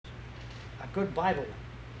a good Bible one.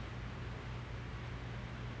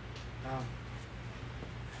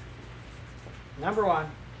 Number one,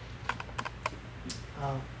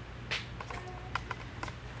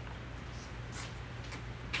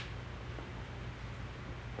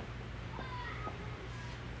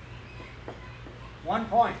 one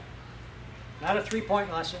point, not a 3-point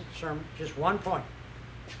lesson, sermon, just 1 point.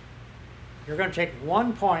 You're going to take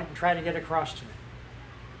 1 point and try to get across to them.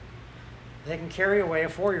 They can carry away, a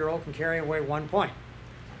 4-year-old can carry away 1 point.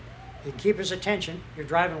 He can keep his attention. You're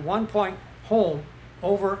driving 1 point home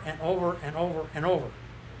over and over and over and over.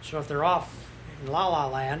 So if they're off in La La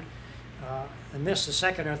Land and miss the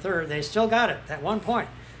second or third, they still got it, that 1 point.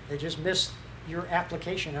 They just missed your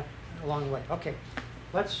application along the way. Okay,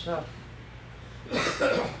 let's, what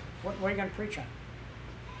are you going to preach on?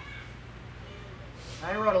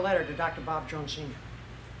 I wrote a letter to Dr. Bob Jones Sr.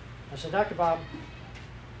 I said, Dr. Bob,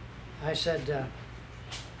 I said,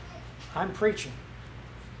 I'm preaching.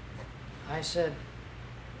 I said,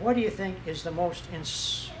 what do you think is the most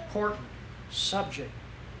important subject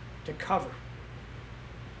to cover?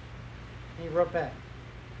 And he wrote back.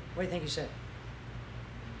 What do you think he said?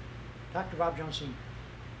 Dr. Bob Jones Sr.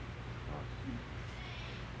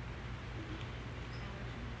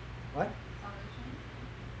 What?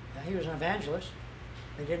 Yeah, he was an evangelist.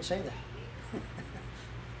 They didn't say that.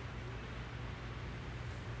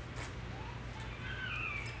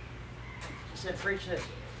 He said, preach this.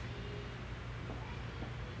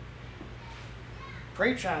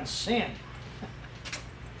 Preach on sin.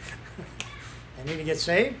 They need to get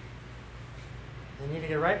saved. They need to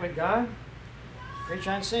get right with God. Preach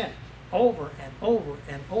on sin. Over and over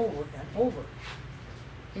and over and over.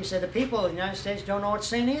 He said the people in the United States don't know what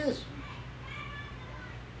sin is.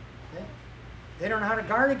 They don't know how to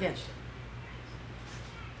guard against it.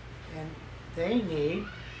 And they need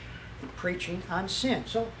preaching on sin.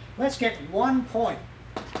 So let's get 1 point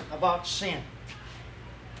about sin.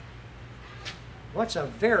 What's a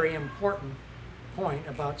very important point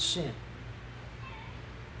about sin?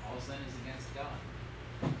 All sin is against God.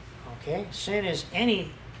 Okay, sin is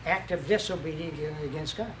any act of disobedience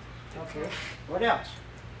against God. Okay, what else?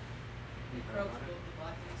 It corrupts both the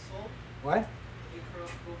body and soul. What? It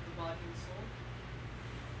corrupts both the body and soul.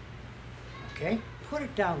 Okay, put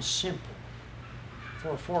it down simple for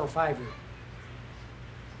a 4 or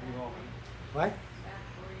 5-year-old. What?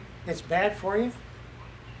 It's bad for you?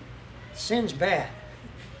 Sin's bad.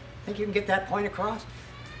 Think you can get that point across?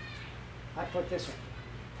 I put this one.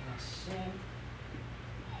 Sin.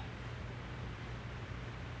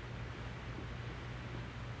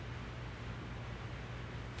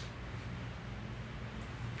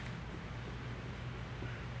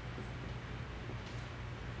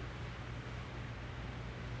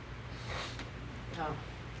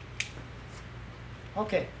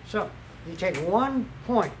 Okay, so you take 1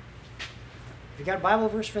 point. You got a Bible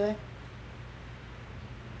verse for that?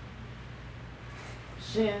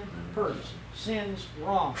 Sin hurts. Sin's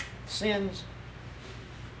wrong. Sin's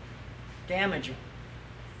damaging.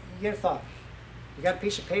 You get a thought. You got a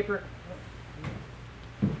piece of paper?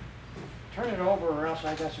 Turn it over, or else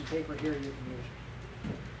I got some paper here you can use.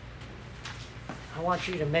 I want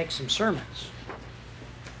you to make some sermons.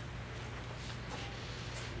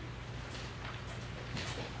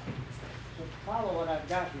 So follow what I've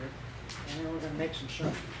got here, and then we're going to make some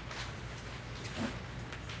sermons.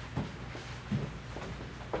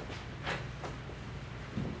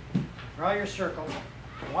 Draw your circle,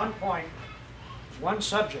 1 point, 1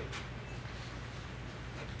 subject.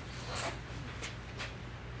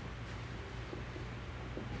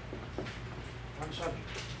 One subject.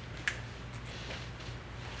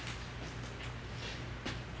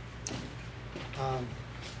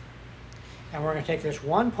 And we're going to take this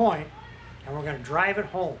 1 point, and we're going to drive it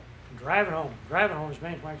home. Drive it home. Drive it home as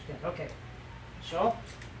many as I can. Okay. So,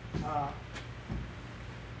 the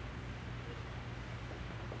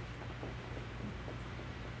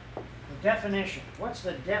definition. What's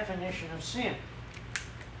the definition of sin?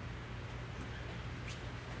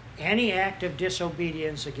 Any act of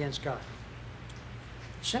disobedience against God.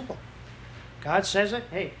 Simple. God says it.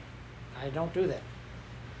 Hey, I don't do that.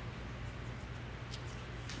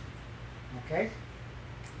 Okay?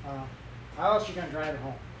 How else are you going to drive it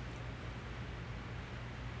home?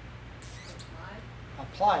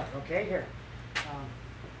 Apply it. Okay, here.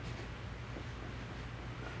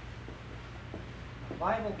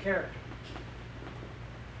 Bible character.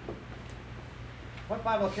 What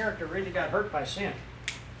Bible character really got hurt by sin?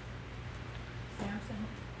 Samson.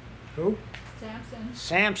 Who? Samson.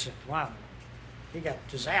 Samson. Wow. He got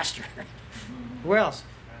disaster. Who else?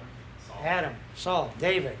 Adam, Saul,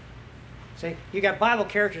 David, See, you got Bible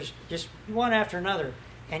characters just one after another,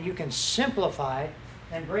 and you can simplify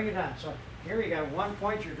and bring it on. So here you got 1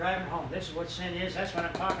 point, you're driving home. This is what sin is. That's what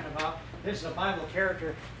I'm talking about. This is a Bible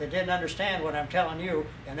character that didn't understand what I'm telling you,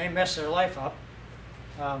 and they messed their life up.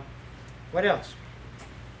 What else?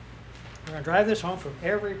 We're going to drive this home from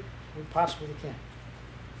every we possibly can.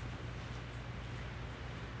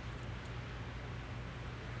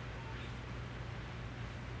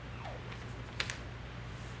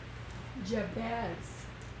 Jabez.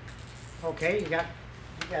 Okay, you got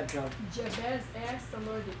Jabez asked the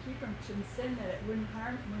Lord to keep him from sin that it wouldn't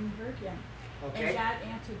hurt him. okay, And God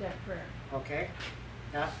answered that prayer. okay.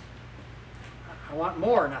 Now, I want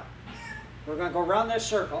more now. We're going to go around this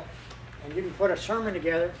circle, and you can put a sermon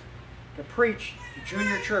together to preach to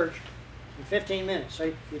junior church in 15 minutes. So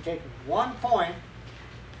you take 1 point,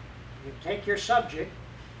 you take your subject,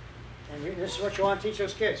 and this is what you want to teach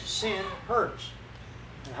those kids. Sin hurts.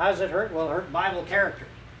 And how does it hurt? Well, it hurt Bible characters.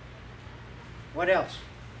 What else?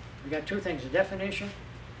 We got 2 things, a definition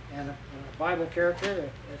and a Bible character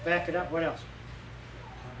that back it up. What else?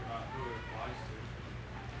 Talk about who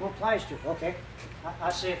it applies to. Who applies to? Okay,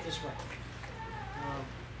 I'll say it this way.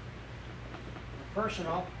 A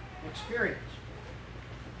personal experience.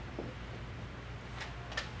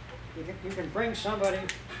 You can bring somebody,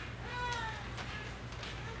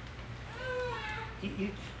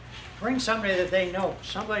 you bring somebody that they know,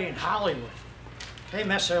 somebody in Hollywood. They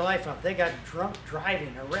messed their life up. They got drunk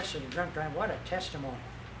driving, arrested and drunk driving. What a testimony.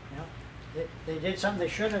 You know, they did something they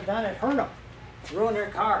shouldn't have done. It hurt them. Ruined their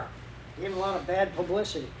car. Gave them a lot of bad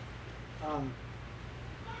publicity.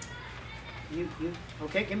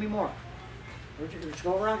 Okay, give me more. Let's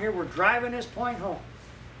go around here. We're driving this point home.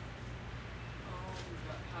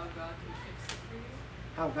 How God can fix it for you.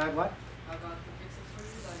 How God what? How God can fix it for you.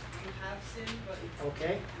 Like you have sinned, but if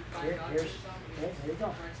Okay. you find God Here's, for something, okay, there you go.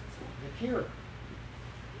 for instance, The cure.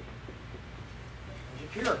 There's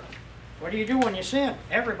a cure. What do you do when you sin?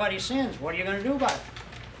 Everybody sins. What are you going to do about it?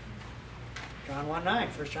 John 1:9.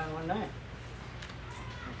 1 John 1:9.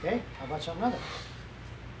 Okay, how about something other?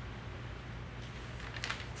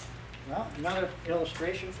 Well, another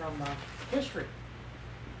illustration from history.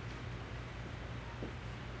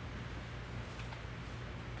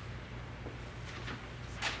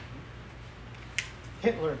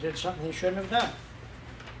 Hitler did something he shouldn't have done.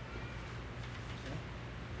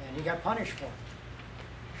 And he got punished for it.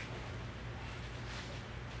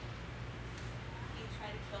 He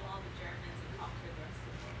tried to kill all the Germans and conquer the rest of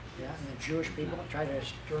the world. Yeah, and the Jewish people, tried to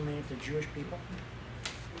exterminate the Jewish people.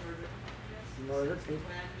 murder. Yes. Murdered people.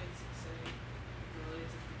 Commandments say related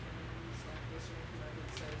to the commandments like this or commandment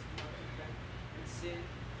says do not repent and sin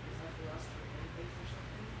is not for us to repent for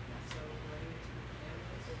something. So related to the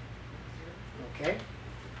commandments. Here. Okay,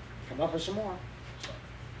 come up with some more.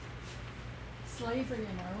 Slavery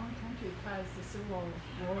in our own country caused the Civil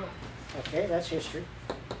War. Okay, that's history.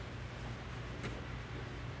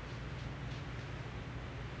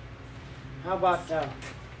 How about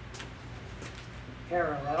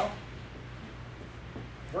parallel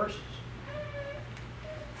verses?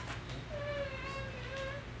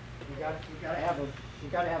 You gotta have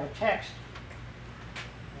a text.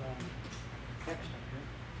 Text up here.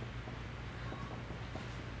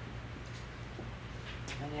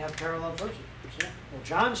 And you have parallel verses. You see? Well,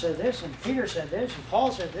 John said this, and Peter said this, and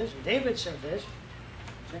Paul said this, and David said this.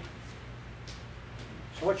 See?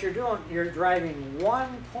 So what you're doing, you're driving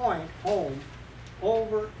 1 point home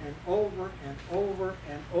over and over and over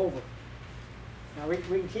and over. Now we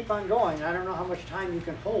can keep on going. I don't know how much time you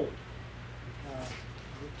can hold.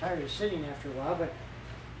 You're tired of sitting after a while, but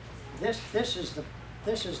this is the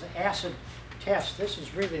acid test. This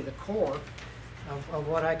is really the core of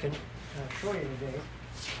what I can show you today.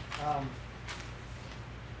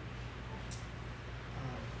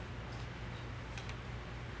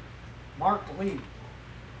 Mark Lee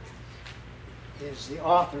is the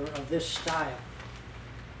author of this style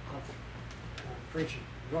of preaching.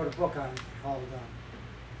 He wrote a book on it called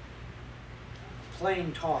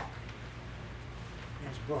Plain Talk in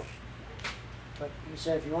his book. But he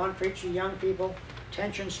said if you want to preach to young people,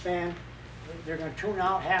 attention span, they're going to tune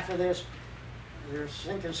out half of this, they're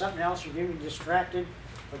thinking something else, you're getting distracted,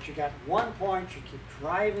 but you got 1 point, you keep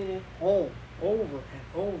driving it home over and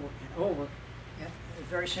over and over. And a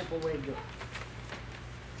very simple way to do it.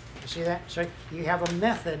 You see that? So you have a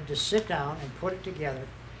method to sit down and put it together.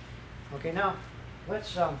 Okay, now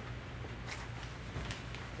let's go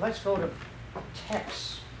to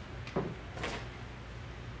text.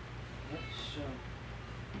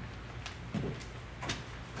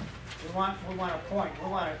 We want a point. We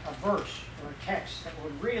want a verse or a text that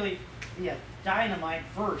would really be a dynamite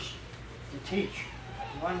verse to teach.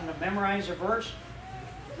 You want them to memorize a verse?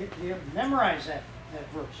 You memorize that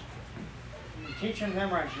verse. You teach them to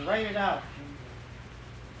memorize. You write it out. You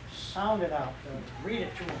sound it out. Read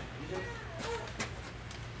it to them.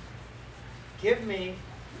 Give me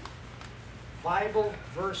Bible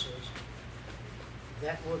verses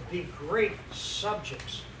that would be great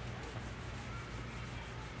subjects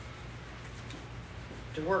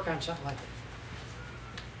to work on something like that.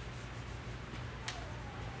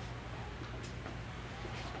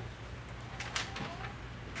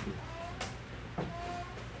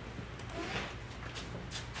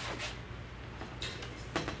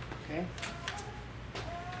 Okay?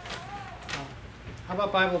 How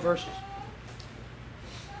about Bible verses?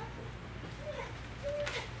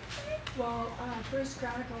 Well, First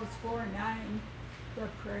Chronicles 4:9, the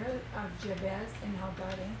prayer of Jabez and how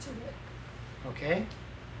God answered it. Okay?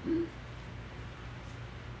 You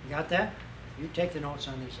got that? You take the notes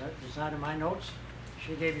on these. It's not in my notes.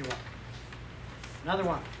 She gave you one. Another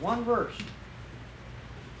one. One verse.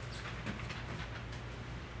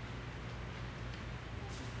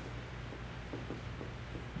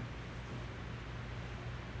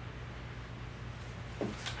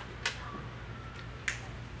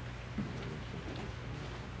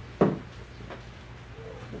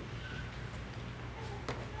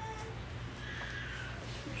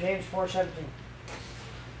 James 4:17.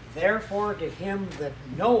 Therefore to him that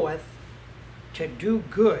knoweth to do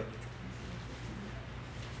good,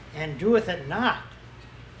 and doeth it not,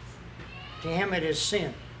 to him it is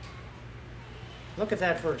sin. Look at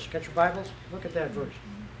that verse. Got your Bibles? Look at that verse.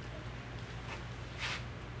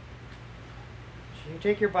 So you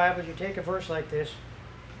take your Bibles, you take a verse like this.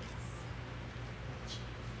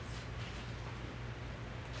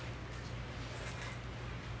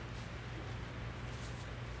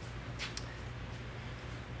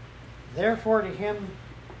 Therefore to him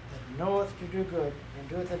that knoweth to do good and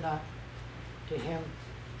doeth it not, to him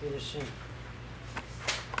it is sin.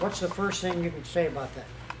 What's the first thing you can say about that?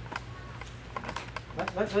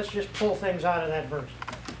 Let's just pull things out of that verse.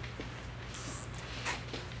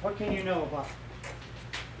 What can you know about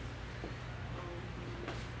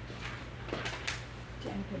it?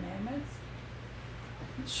 10 Commandments.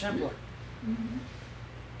 It's simpler. Mm-hmm.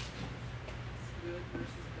 Good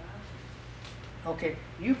versus bad. Okay,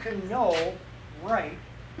 you can know right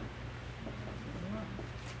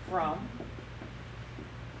from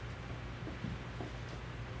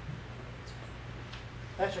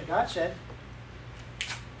that's what God said.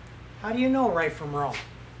 How do you know right from wrong?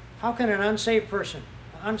 How can an unsaved person,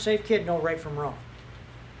 an unsaved kid, know right from wrong?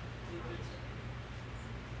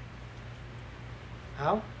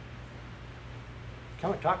 How?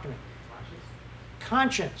 Come on, talk to me.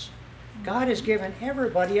 Conscience. God has given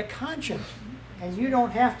everybody a conscience. And you don't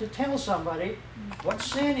have to tell somebody what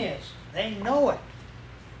sin is. They know it.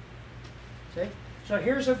 See? So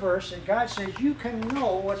here's a verse that God says you can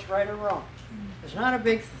know what's right or wrong. It's not a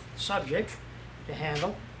big subject to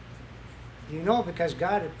handle. You know because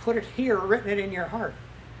God had put it here, written it in your heart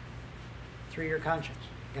through your conscience.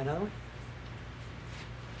 Got another one?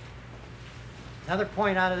 Another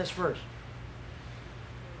point out of this verse.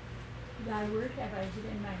 Thy word have I hid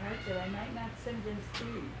in my heart that I might not sin against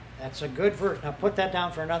thee. That's a good verse. Now put that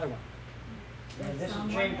down for another one. And That's this is Psalm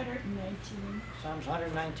James. 119. Psalms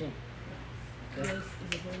 119. Okay. Is it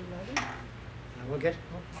very 11? Now we'll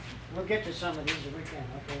get to some of these if we can.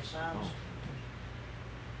 Okay, Psalms.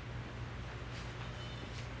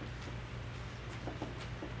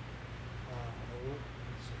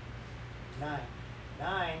 Let's see.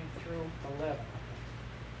 9 through 11. Okay.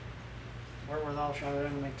 Wherewithal shall our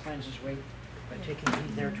enemy cleanse his way by taking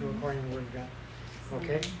heed thereto according to the word of God.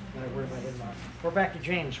 Okay, not a word by his mouth. We're back to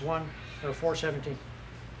James 4:17.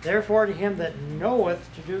 Therefore to him that knoweth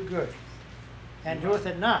to do good, and doeth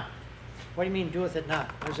it not. What do you mean doeth it not?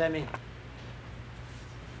 What does that mean?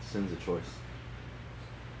 Sin's a choice.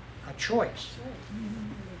 A choice.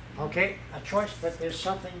 Okay, a choice, but there's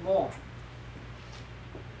something more.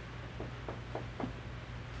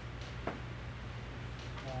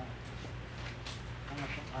 I'm gonna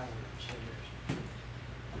put my word, say yours.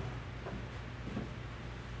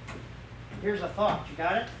 Here's a thought. You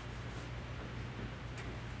got it?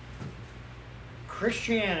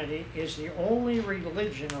 Christianity is the only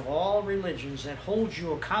religion of all religions that holds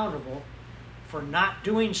you accountable for not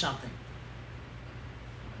doing something.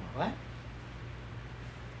 What?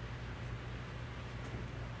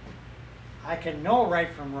 I can know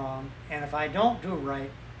right from wrong, and if I don't do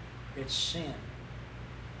right, it's sin.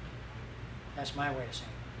 That's my way of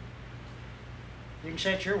saying it. You can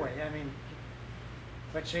say it your way. I mean,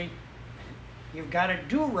 but see, you've got to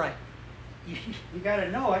do right. you gotta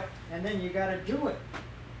know it, and then you gotta do it.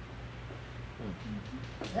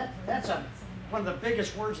 That's one of the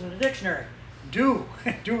biggest words in the dictionary. Do,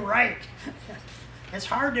 do right. It's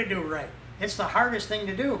hard to do right. It's the hardest thing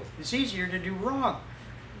to do. It's easier to do wrong.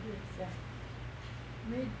 It is,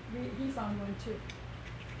 yeah. He found one too.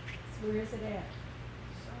 So where is it at?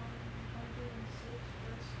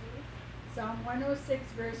 Psalm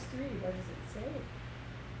 106, verse 3. Psalm 106, verse 3. What does it say?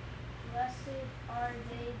 Blessed are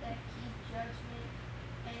they that keep judgment,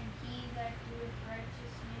 and he that doeth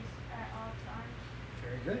righteousness at all times.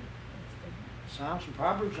 Very good. That's good. Psalms and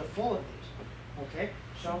Proverbs are full of these. Okay,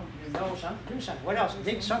 so you know something, do something. What else?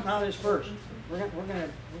 Dig something out of this verse. We're gonna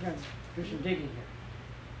do some digging here.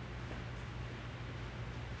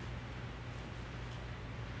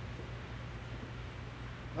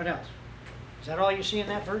 What else? Is that all you see in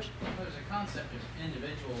that verse? There's a concept of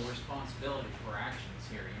individual responsibility for actions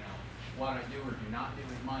here, what I do or do not do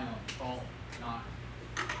is my own fault, not,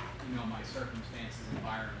 my circumstances,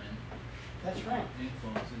 environment. That's right.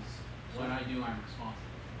 Influences. What I do, I'm responsible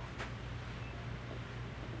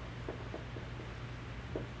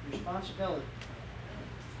for. Responsibility.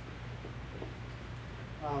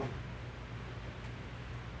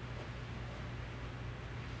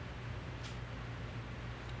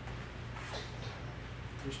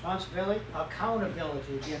 Responsibility,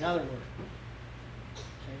 accountability would be another word.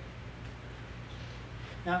 Okay.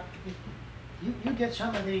 Now, you get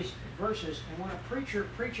some of these verses, and when a preacher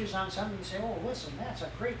preaches on something, you say, oh, listen, that's a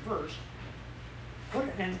great verse. Put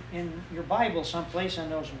it in your Bible someplace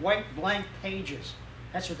on those white blank pages.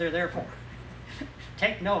 That's what they're there for.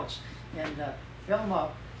 Take notes and fill them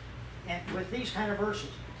up and with these kind of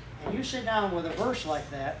verses. And you sit down with a verse like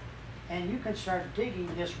that, and you can start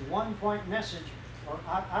digging this one-point message, or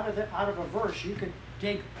out of a verse, you could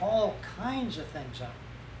dig all kinds of things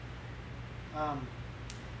out.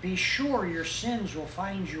 Be sure your sins will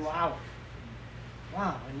find you out.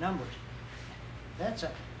 Wow, in Numbers.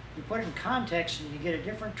 You put it in context and you get a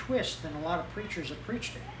different twist than a lot of preachers have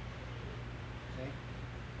preached it. Okay?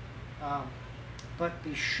 But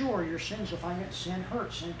be sure your sins will find you. Sin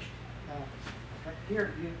hurts. But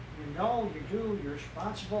here, you know, you do, you're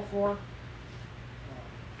responsible for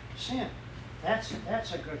sin. That's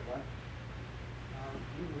a good one.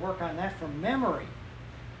 You can work on that from memory.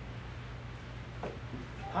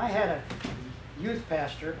 I had a youth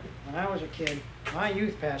pastor when I was a kid. My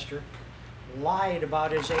youth pastor lied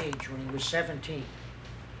about his age when he was 17,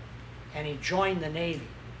 and he joined the Navy.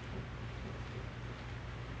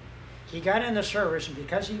 He got in the service, and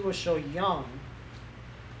because he was so young,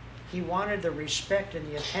 he wanted the respect and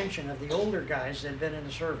the attention of the older guys that had been in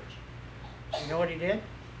the service. You know what he did?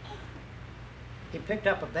 He picked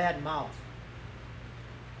up a bad mouth.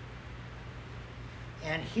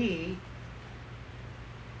 And he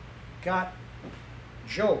got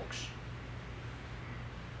jokes.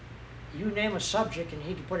 You name a subject and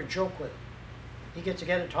he could put a joke with it. He gets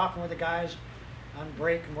together talking with the guys on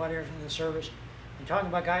break and whatever in the service, and talking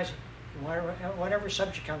about guys, whatever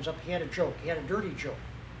subject comes up, he had a joke. He had a dirty joke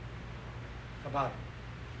about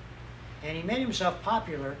it. And he made himself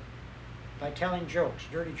popular by telling jokes,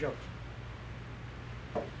 dirty jokes.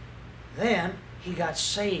 Then he got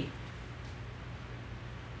saved.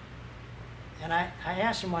 And I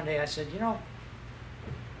asked him one day, I said,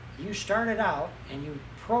 you started out and you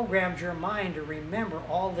programmed your mind to remember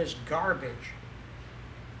all this garbage.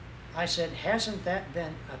 I said, hasn't that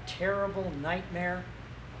been a terrible nightmare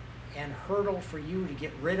and hurdle for you to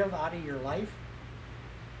get rid of out of your life?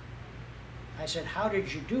 I said, how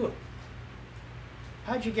did you do it?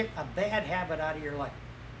 How did you get a bad habit out of your life?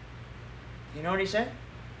 You know what he said?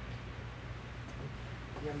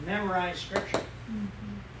 You memorize scripture.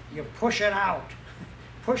 Mm-hmm. You push it out.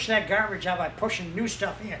 Push that garbage out by pushing new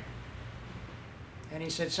stuff in. And he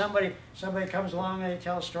said, somebody comes along and they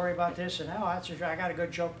tell a story about this, and I got a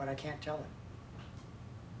good joke, but I can't tell it.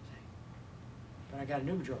 But I got a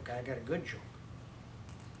new joke. I got a good joke.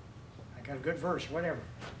 I got a good verse, whatever.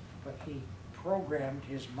 But he programmed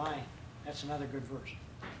his mind. That's another good verse.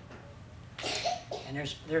 And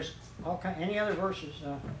there's all kind. Any other verses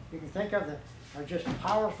you can think of that are just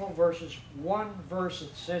powerful verses. One verse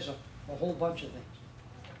that says a whole bunch of things.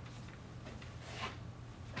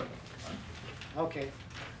 Okay,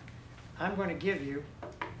 I'm going to give you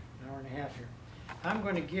an hour and a half here. I'm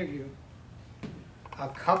going to give you a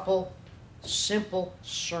couple simple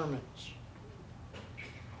sermons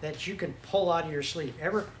that you can pull out of your sleeve.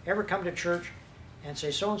 Ever come to church and say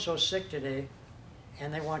so-and-so's sick today,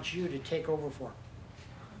 and they want you to take over for them?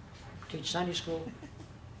 Teach Sunday school.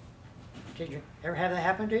 Ever have that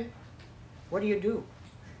happen to you? What do?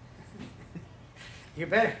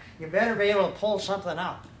 you better be able to pull something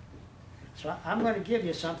out. So I'm going to give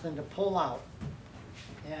you something to pull out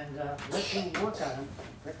and let you work on them.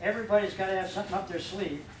 But everybody's got to have something up their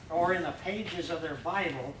sleeve or in the pages of their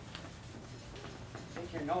Bible.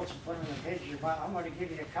 Take your notes and put them in the pages of your Bible. I'm going to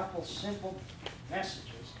give you a couple simple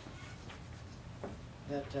messages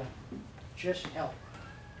that just help.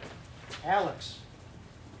 Alex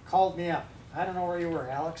called me up. I don't know where you were,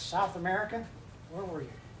 Alex. South America? Where were you?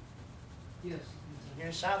 Yes. You're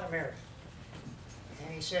in South America.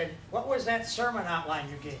 And he said, what was that sermon outline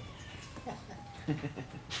you gave?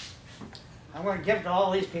 I'm going to give it to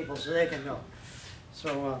all these people so they can know.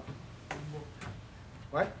 So,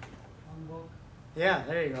 what? One book. Yeah,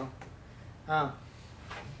 there you go.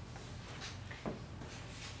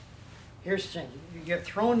 Here's the thing. You get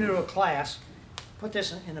thrown into a class. Put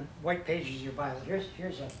this in the white pages of your Bible.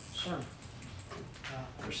 Here's a sermon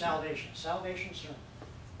for salvation. Salvation sermon.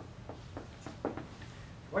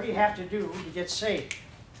 What do you have to do to get saved?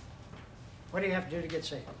 What do you have to do to get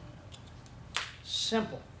saved?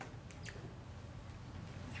 Simple.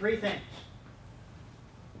 3 things.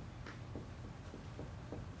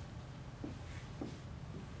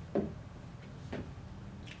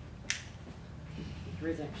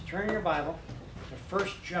 Three things. Turn your Bible to 1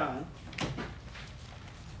 John.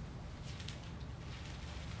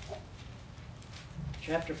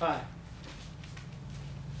 Chapter 5.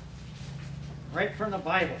 Right from the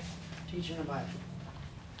Bible. Teaching the Bible.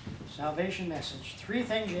 Salvation message. 3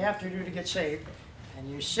 things you have to do to get saved. And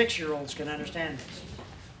you 6-year-olds can understand this.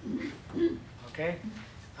 Okay?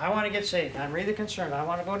 I want to get saved. I'm really concerned. I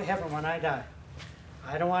want to go to heaven when I die.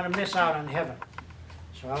 I don't want to miss out on heaven.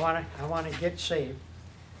 So I want to get saved.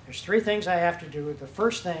 There's 3 things I have to do. The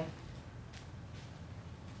first thing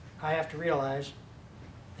I have to realize,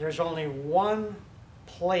 there's only one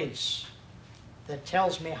place that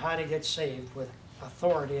tells me how to get saved with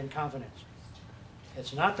authority and confidence.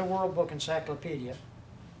 It's not the World Book Encyclopedia.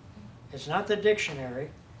 It's not the dictionary.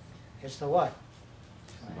 It's the what?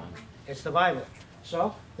 It's the Bible.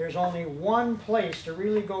 So there's only one place to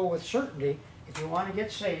really go with certainty. If you want to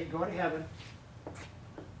get saved, go to heaven.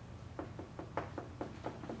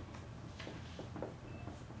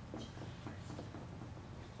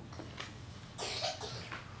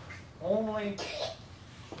 Only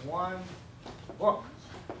one book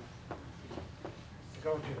to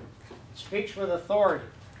go to. It speaks with authority.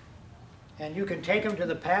 And you can take them to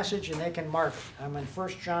the passage and they can mark it. I'm in 1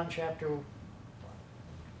 John chapter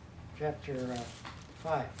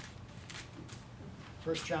 5.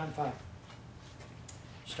 1 John 5.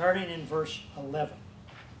 Starting in verse 11.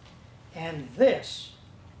 And this,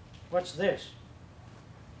 what's this?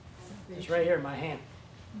 It's right here in my hand.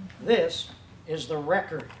 This is the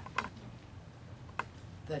record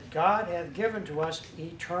that God hath given to us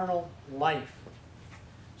eternal life.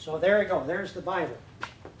 So there you go. There's the Bible.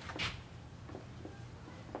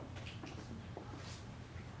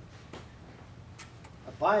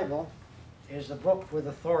 The Bible is the book with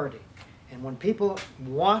authority. And when people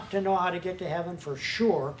want to know how to get to heaven for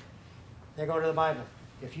sure, they go to the Bible.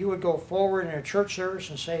 If you would go forward in a church service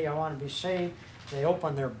and say, I want to be saved, they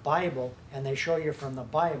open their Bible and they show you from the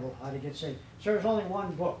Bible how to get saved. So there's only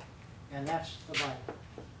one book, and that's the Bible.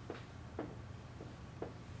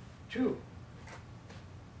 2,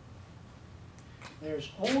 there's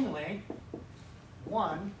only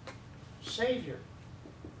one Savior.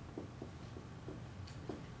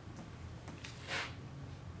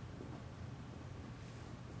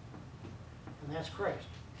 And that's Christ.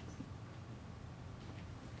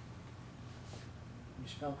 You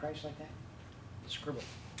spell Christ like that? Scribble.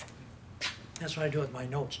 That's what I do with my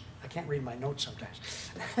notes. I can't read my notes sometimes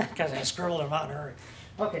because I scribble them out in a hurry.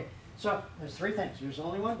 Okay, so there's 3 things. There's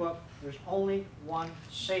only one book. There's only one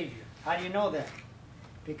Savior. How do you know that?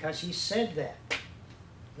 Because he said that.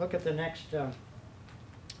 Look at the next part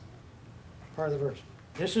of the verse.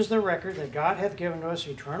 This is the record that God hath given to us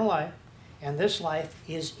eternal life, and this life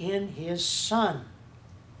is in his Son.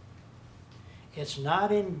 It's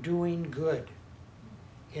not in doing good.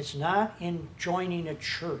 It's not in joining a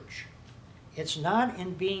church. It's not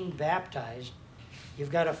in being baptized.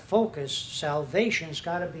 You've got to focus. Salvation's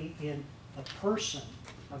got to be in the person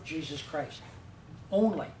of Jesus Christ.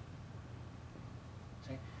 Only.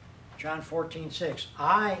 See? John 14:6.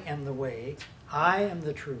 I am the way. I am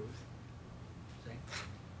the truth. See?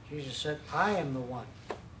 Jesus said, I am the one.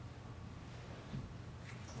 All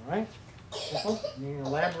right? Simple. You can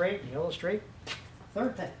elaborate and illustrate.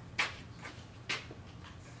 3rd thing.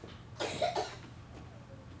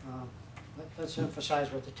 Let's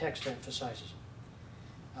emphasize what the text emphasizes.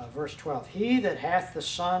 Verse 12. He that hath the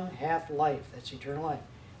Son hath life. That's eternal life.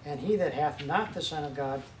 And he that hath not the Son of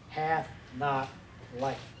God hath not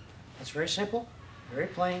life. That's very simple, very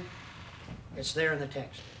plain. It's there in the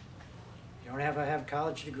text. You don't have to have a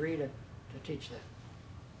college degree to teach that.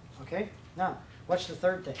 Okay? Now, what's the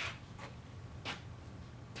third thing?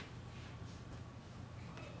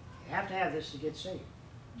 You have to have this to get saved.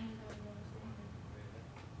 Know that you are a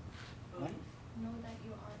sinner. What? Know that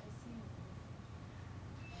you are a sinner.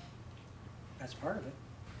 That's part of it.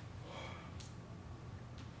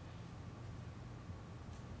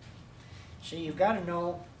 See, you've got to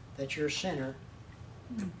know that you're a sinner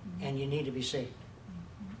and you need to be saved.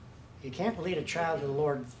 You can't lead a child to the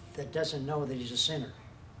Lord that doesn't know that he's a sinner.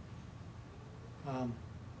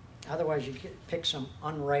 Otherwise, you pick some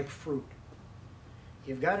unripe fruit.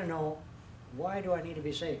 You've got to know, why do I need to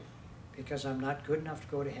be saved? Because I'm not good enough to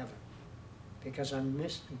go to heaven. Because I'm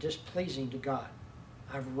displeasing to God.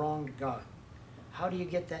 I've wronged God. How do you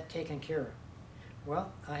get that taken care of?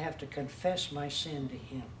 Well, I have to confess my sin to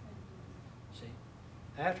Him. See?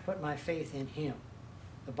 I have to put my faith in Him.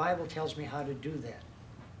 The Bible tells me how to do that.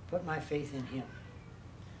 Put my faith in Him.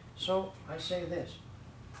 So, I say this.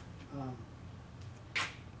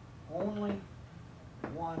 Only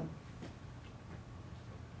one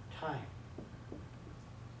time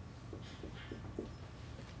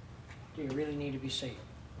do you really need to be saved.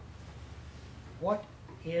 What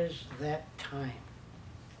is that time?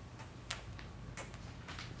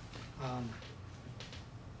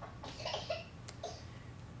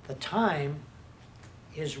 The time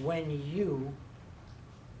is when you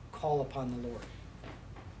call upon the Lord.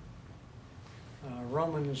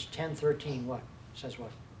 Romans 10:13, what? Says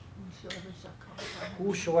what?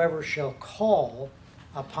 Whosoever shall call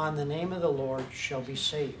upon the name of the Lord shall be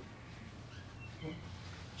saved.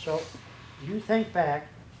 So, you think back,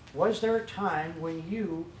 was there a time when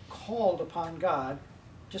you called upon God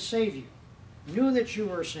to save you? Knew that you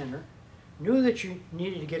were a sinner, knew that you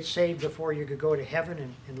needed to get saved before you could go to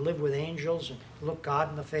heaven and live with angels and look God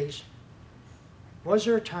in the face? Was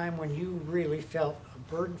there a time when you really felt a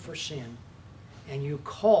burden for sin and you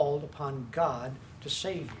called upon God to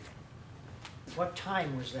save you? What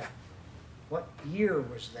time was that? What year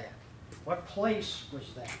was that? What place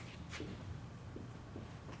was that?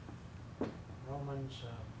 Romans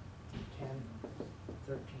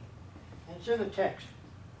 10:13. And it's in the text.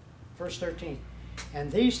 Verse 13.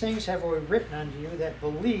 And these things have we written unto you that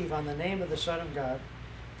believe on the name of the Son of God,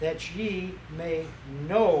 that ye may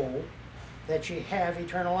know that ye have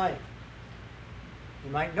eternal life.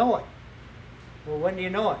 You might know it. Well, when do you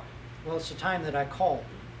know it? Well, it's the time that I called.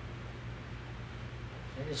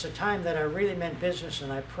 It's a time that I really meant business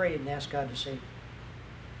and I prayed and asked God to save me.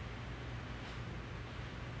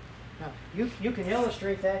 Now, you can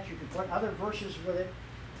illustrate that, you can put other verses with it,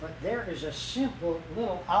 but there is a simple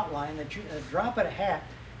little outline that you, a drop of a hat,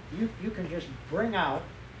 you can just bring out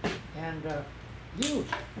and use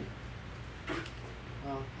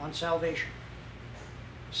on salvation.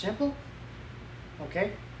 Simple?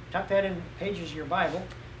 Okay? Tuck that in the pages of your Bible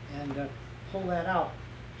and pull that out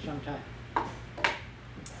sometime.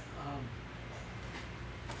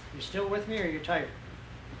 You still with me or are you tired?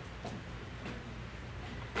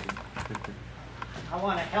 I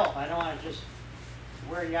want to help. I don't want to just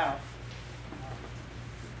wear you out.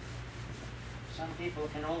 Some people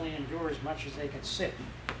can only endure as much as they can sit.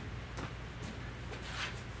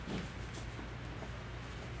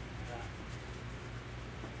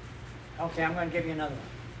 Okay, I'm going to give you another one.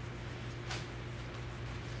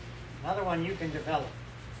 Another one you can develop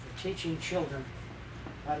for teaching children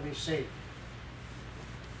how to be saved.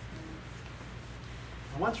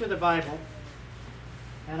 I went through the Bible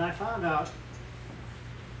and I found out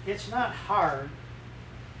it's not hard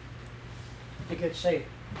to get saved.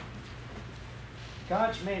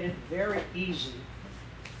 God's made it very easy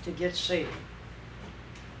to get saved.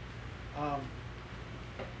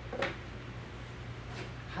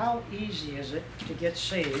 How easy is it to get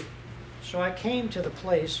saved? So I came to the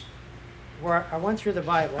place where I went through the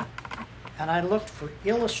Bible and I looked for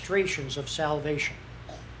illustrations of salvation.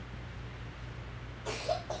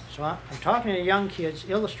 So I'm talking to young kids,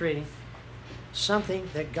 illustrating something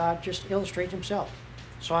that God just illustrates Himself.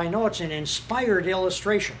 So I know it's an inspired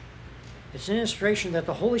illustration. It's an illustration that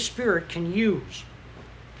the Holy Spirit can use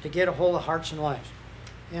to get a hold of hearts and lives.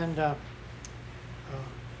 And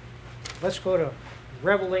let's go to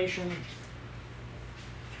Revelation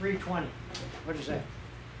 3:20. What is that?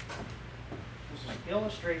 This is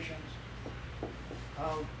illustrations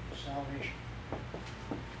of salvation.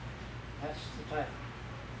 That's the title.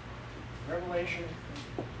 Revelation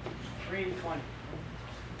 3:20.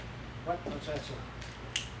 What's that say?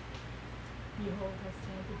 Behold, I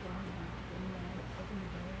stand at the door and knock. If any man open the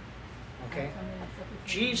door, Okay? Come in and sup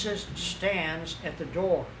with you. Jesus stands at the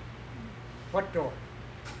door. What door?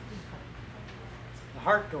 The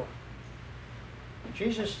heart door.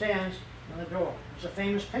 Jesus stands on the door. There's a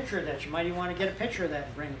famous picture of that. You might even want to get a picture of that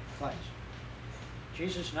and bring it to class.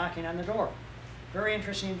 Jesus knocking on the door. Very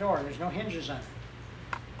interesting door. There's no hinges on it.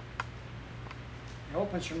 It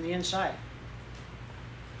opens from the inside.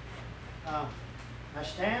 I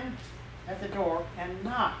stand at the door and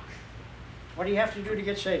knock. What do you have to do to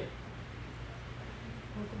get saved?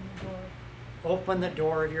 Open the door. Open the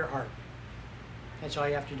door of your heart. That's all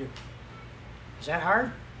you have to do. Is that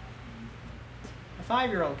hard? A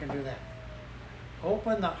 5-year-old can do that.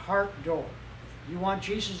 Open the heart door. You want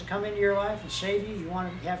Jesus to come into your life and save you? You want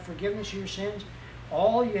to have forgiveness of your sins?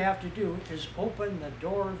 All you have to do is open the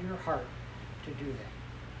door of your heart to do that.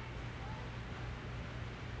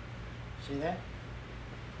 See that?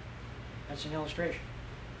 That's an illustration.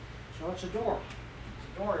 So it's a door. It's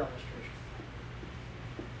a door illustration.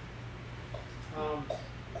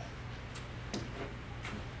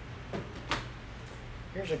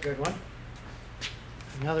 Here's a good one.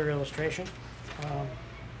 Another illustration.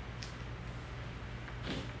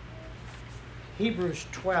 Hebrews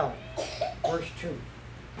 12, verse 2.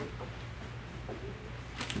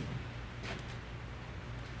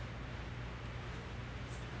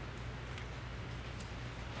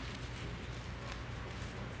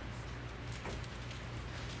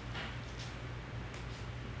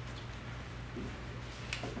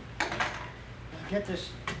 Get this.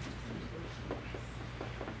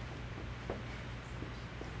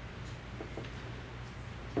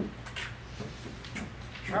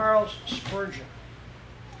 Charles Spurgeon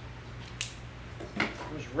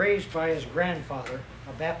was raised by his grandfather,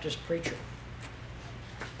 a Baptist preacher.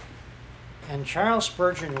 And Charles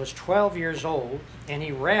Spurgeon was 12 years old, and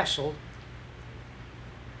he wrestled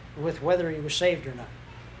with whether he was saved or not.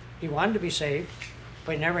 He wanted to be saved,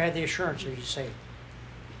 but he never had the assurance that he's saved.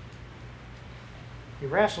 He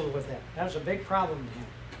wrestled with that. That was a big problem to him.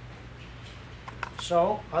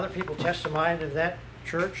 So, other people testified of that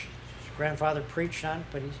church. His grandfather preached on it,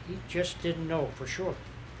 but he just didn't know for sure.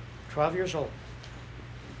 12 years old.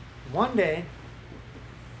 One day,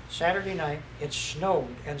 Saturday night, it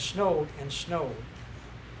snowed and snowed and snowed.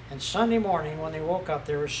 And Sunday morning, when they woke up,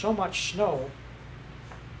 there was so much snow,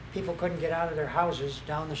 people couldn't get out of their houses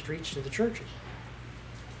down the streets to the churches.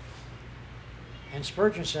 And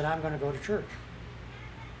Spurgeon said, I'm going to go to church.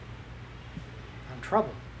 I'm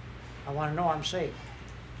troubled. I want to know I'm saved.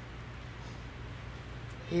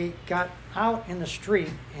 He got out in the street,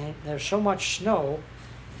 and there's so much snow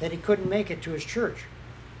that he couldn't make it to his church.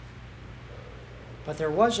 But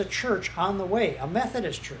there was a church on the way, a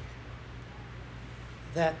Methodist church,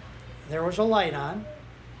 that there was a light on,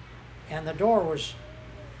 and the door was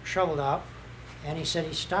shoveled out, and he said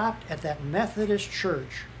he stopped at that Methodist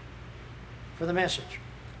church for the message.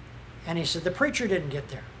 And he said the preacher didn't get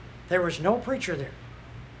there. There was no preacher there,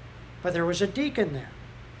 but there was a deacon there.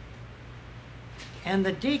 And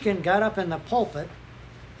the deacon got up in the pulpit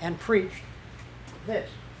and preached this.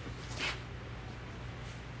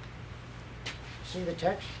 See the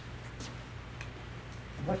text?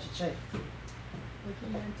 What's it say?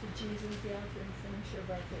 Looking unto Jesus, the author and finisher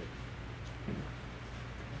of our faith.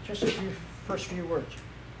 Just a first few words.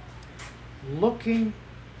 Looking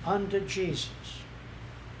unto Jesus.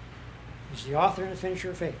 He's the author and the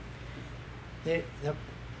finisher of faith. The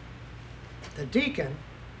deacon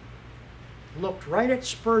looked right at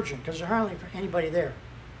Spurgeon, because there's hardly anybody there,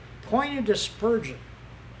 pointed to Spurgeon,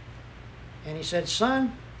 and he said,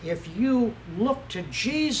 son, if you look to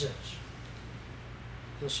Jesus,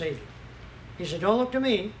 he'll save you. He said, don't look to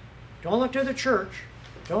me, don't look to the church,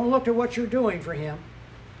 don't look to what you're doing for him,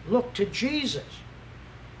 look to Jesus,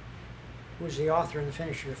 who is the author and the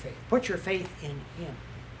finisher of your faith. Put your faith in him.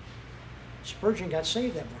 Spurgeon got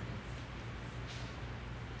saved that morning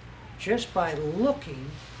just by looking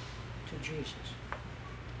to Jesus.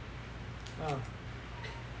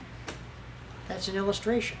 That's an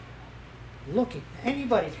illustration. Looking.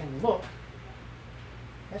 Anybody can look.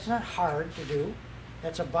 That's not hard to do.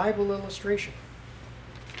 That's a Bible illustration.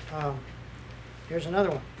 Here's another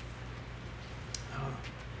one.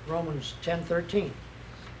 Romans 10:13.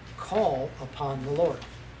 Call upon the Lord.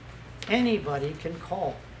 Anybody can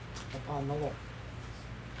call upon the Lord.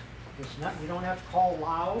 It's not. You don't have to call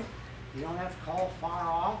loud. You don't have to call far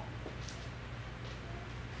off.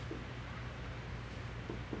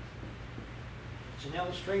 It's an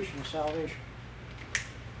illustration of salvation.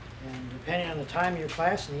 And depending on the time of your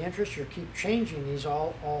class and the interest, you'll keep changing these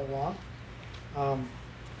all along.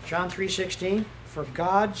 John 3:16, for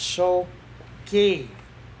God so gave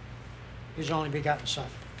his only begotten Son.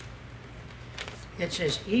 It's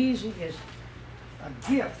as easy as a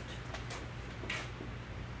gift.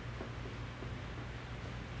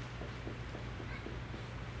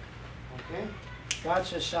 Okay? God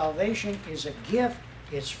says salvation is a gift.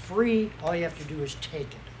 It's free. All you have to do is take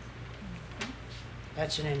it.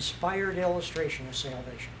 That's an inspired illustration of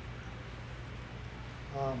salvation.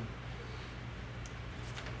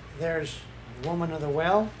 There's a woman of the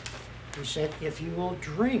well who said, if you will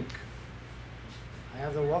drink, I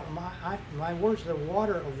have my words, the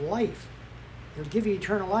water of life. It'll give you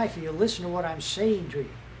eternal life if you listen to what I'm saying to you.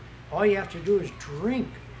 All you have to do is drink.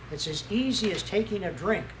 It's as easy as taking a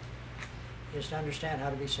drink, is to understand how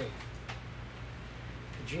to be saved.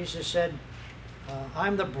 Jesus said,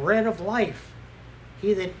 I'm the bread of life.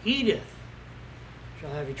 He that eateth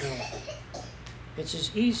shall have eternal life. It's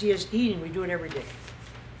as easy as eating. We do it every day.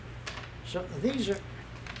 So these are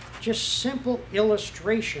just simple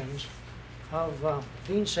illustrations of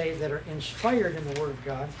being saved that are inspired in the Word of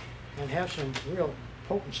God and have some real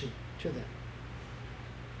potency to them.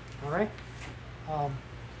 All right?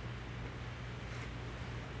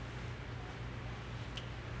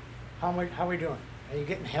 How are we doing? Are you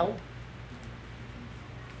getting help?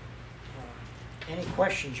 Any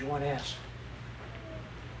questions you want to ask?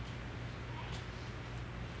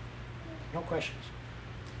 No questions.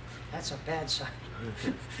 That's a bad sign.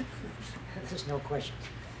 There's no questions.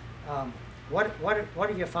 What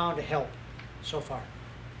have you found to help so far?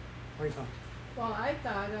 What have you found? Well, I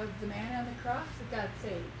thought of the man on the cross that got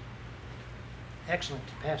saved. Excellent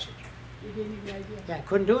passage. You gave me the idea. Yeah,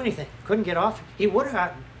 couldn't do anything. Couldn't get off. He would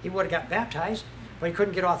have got baptized, but he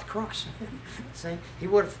couldn't get off the cross. See, he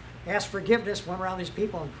would have asked forgiveness, went around these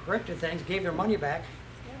people and corrected things, gave their money back.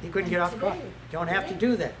 He couldn't get off the cross. Don't have to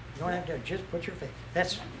do that. You don't have to. Just put your faith.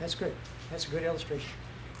 That's good. That's a good illustration.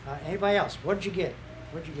 Anybody else? What did you get?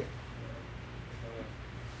 What did you get?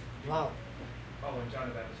 Wow. Oh, when John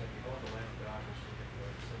the Baptist said, behold the Lamb of God, which taketh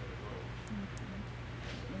away the sin of the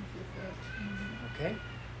world. Okay.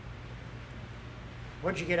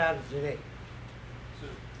 What did you get out of today? So,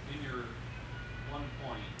 in your one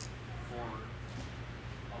point for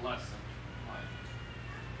a lesson, like,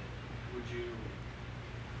 would you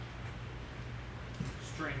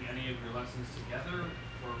string any of your lessons together,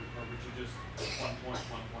 or would you just one point?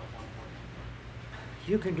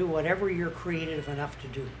 You can do whatever you're creative enough to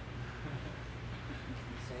do.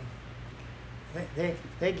 See?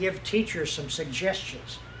 They give teachers some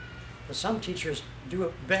suggestions, but some teachers do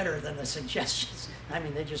it better than the suggestions. I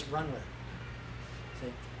mean, they just run with it.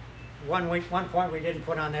 See? One point we didn't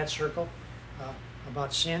put on that circle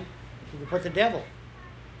about sin. You can put the devil.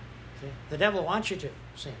 See? The devil wants you to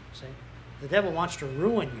sin. See? The devil wants to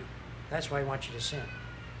ruin you. That's why he wants you to sin.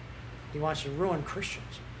 He wants to ruin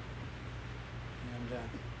Christians. And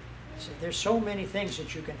see, there's so many things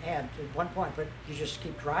that you can add to one point, but you just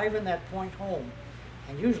keep driving that point home,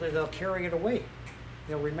 and usually they'll carry it away.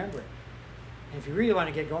 They'll remember it. And if you really want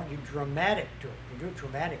to get going, you dramatic to it. You do it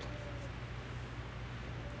dramatically.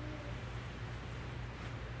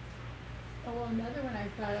 Oh, well, another one I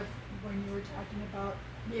thought of when you were talking about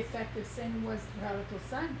the effect of sin was the prodigal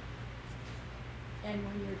son. And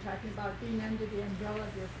when you were talking about being under the umbrella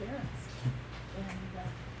of your parents.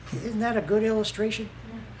 And, Isn't that a good illustration?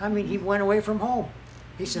 yeah. I mean, he went away from home.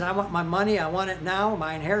 He said, I want my money, I want it now,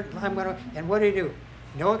 my inheritance, and what did he do?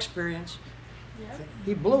 No experience. Yep.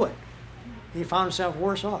 He blew it. He found himself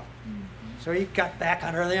worse off. So he got back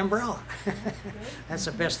under the umbrella. That's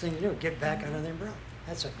the best thing to do, get back under the umbrella.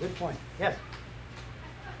 That's a good point. Yes?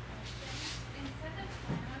 Instead of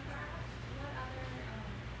phonographs, what other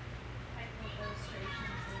type of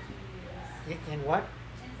illustrations would you use? In what?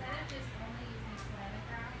 Instead of just only using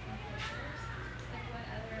phonographs and pictures, like what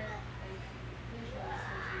other visuals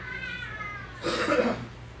would you use?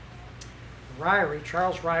 Ryrie,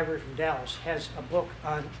 Charles Ryrie from Dallas, has a book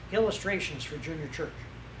on illustrations for junior church.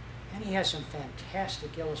 And he has some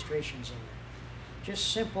fantastic illustrations in there.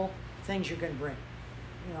 Just simple things you can bring.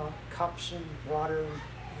 You know, cups and water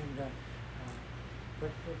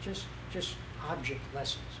but just object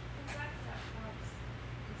lessons. Because that stuff helps,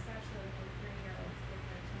 especially with 3-year-olds, get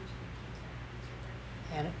their attention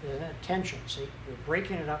and keep their And attention, see, you're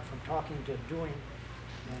breaking it up from talking to doing,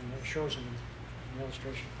 and it shows them an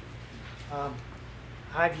illustration.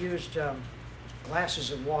 I've used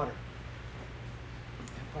glasses of water.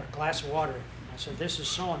 I put a glass of water in. I said, this is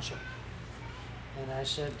so-and-so. And I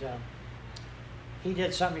said, he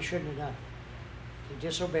did something he shouldn't have done. He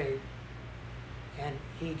disobeyed, and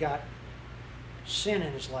he got sin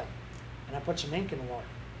in his life. And I put some ink in the water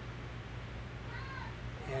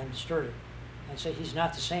and stirred it and said, he's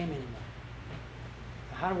not the same anymore.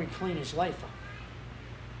 How do we clean his life up?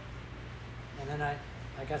 and then I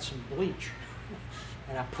got some bleach,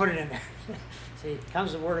 and I put it in there. See,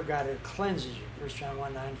 comes the Word of God, it cleanses you. 1 John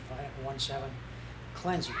 1:9, 1:7,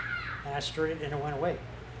 cleanse you. And I stirred it and it went away.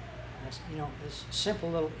 And it's simple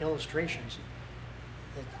little illustrations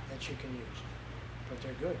that you can use, but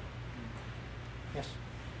they're good. Yes?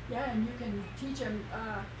 Yeah, and you can teach them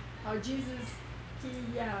how Jesus, he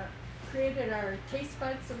created our taste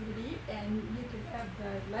buds so we could eat, and you can have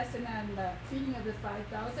the lesson on the feeding of the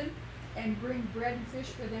 5,000 and bring bread and fish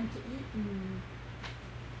for them to eat, and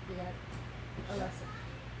you got a lesson.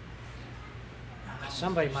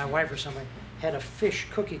 Somebody, my wife or somebody, had a fish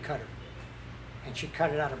cookie cutter, and she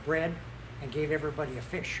cut it out of bread and gave everybody a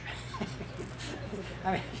fish.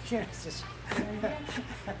 I mean, it's just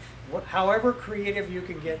however creative you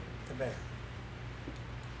can get, the better.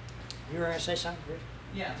 You were going to say something, Chris?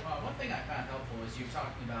 Yeah, one thing I found helpful is you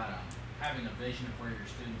talking about having a vision of where your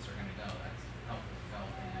students are going to go. That's helpful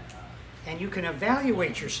developing it. And you can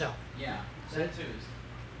evaluate yourself. Yeah, that too is,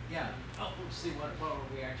 helpful to see what are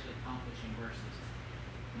we actually accomplishing versus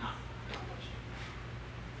not accomplishing.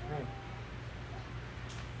 Right.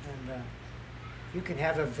 And you can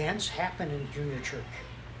have events happen in junior church,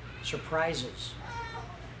 surprises.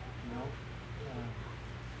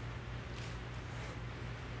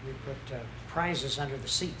 We put prizes under the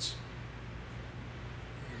seats,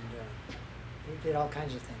 and we did all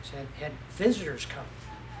kinds of things. Had visitors come,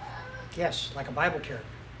 guests like a Bible character.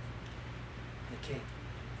 They came,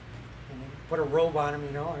 and they put a robe on him,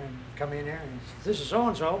 and come in there, and this is so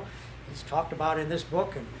and so. He's talked about in this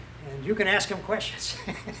book, and you can ask him questions.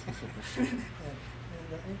 and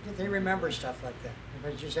they remember stuff like that,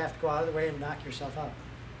 but you just have to go out of the way and knock yourself out.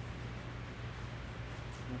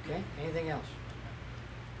 Okay. Anything else?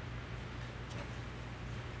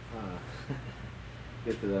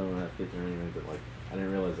 Get to that 1.5 kids or anything, but I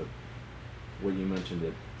didn't realize that what you mentioned,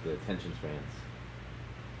 that the attention spans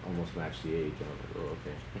almost match the age. I was like, oh,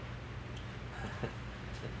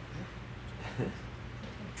 okay.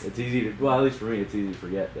 It's easy to, well, at least for me, it's easy to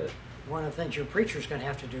forget that. One of the things your preacher's going to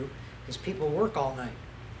have to do is people work all night.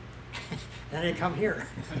 And they come here.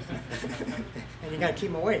 And you got to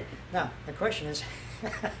keep them awake. Now, the question is,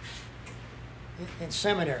 in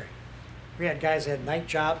seminary, we had guys that had night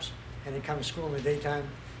jobs, and they come to school in the daytime,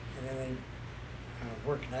 and then they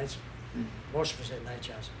work nights. Most of us had night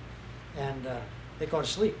jobs. And they go to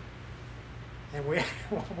sleep. And we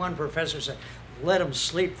one professor said, let them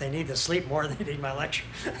sleep. They need to sleep more than they need my lecture.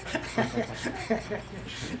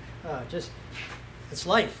 It's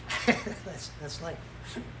life. That's life.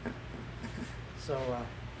 So,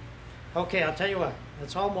 okay, I'll tell you what.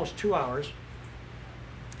 It's almost 2 hours.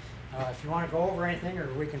 If you want to go over anything, or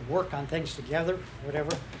we can work on things together,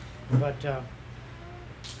 whatever. But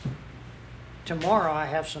tomorrow I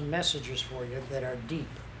have some messages for you that are deep,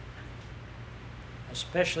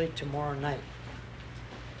 especially tomorrow night.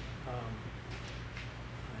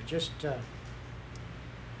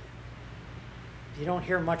 You don't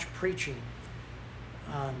hear much preaching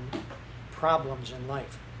on problems in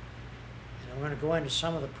life. And I'm going to go into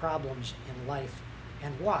some of the problems in life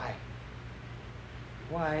and why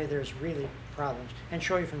there's really problems, and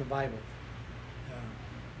show you from the Bible.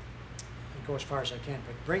 And go as far as I can,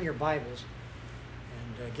 but bring your Bibles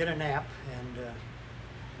and get a nap and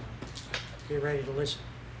get ready to listen.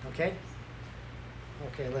 Okay?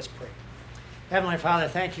 Okay, let's pray. Heavenly Father,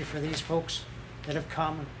 thank you for these folks that have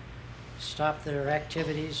come and stopped their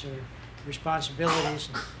activities or responsibilities.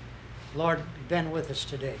 And Lord, been with us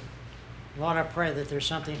today. Lord, I pray that there's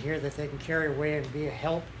something here that they can carry away and be a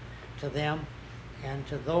help to them and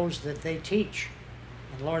to those that they teach.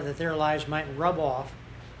 And Lord, that their lives might rub off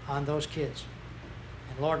on those kids.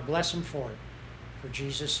 And Lord, bless them for it, for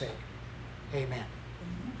Jesus' sake. Amen.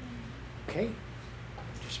 Okay,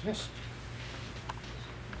 dismissed.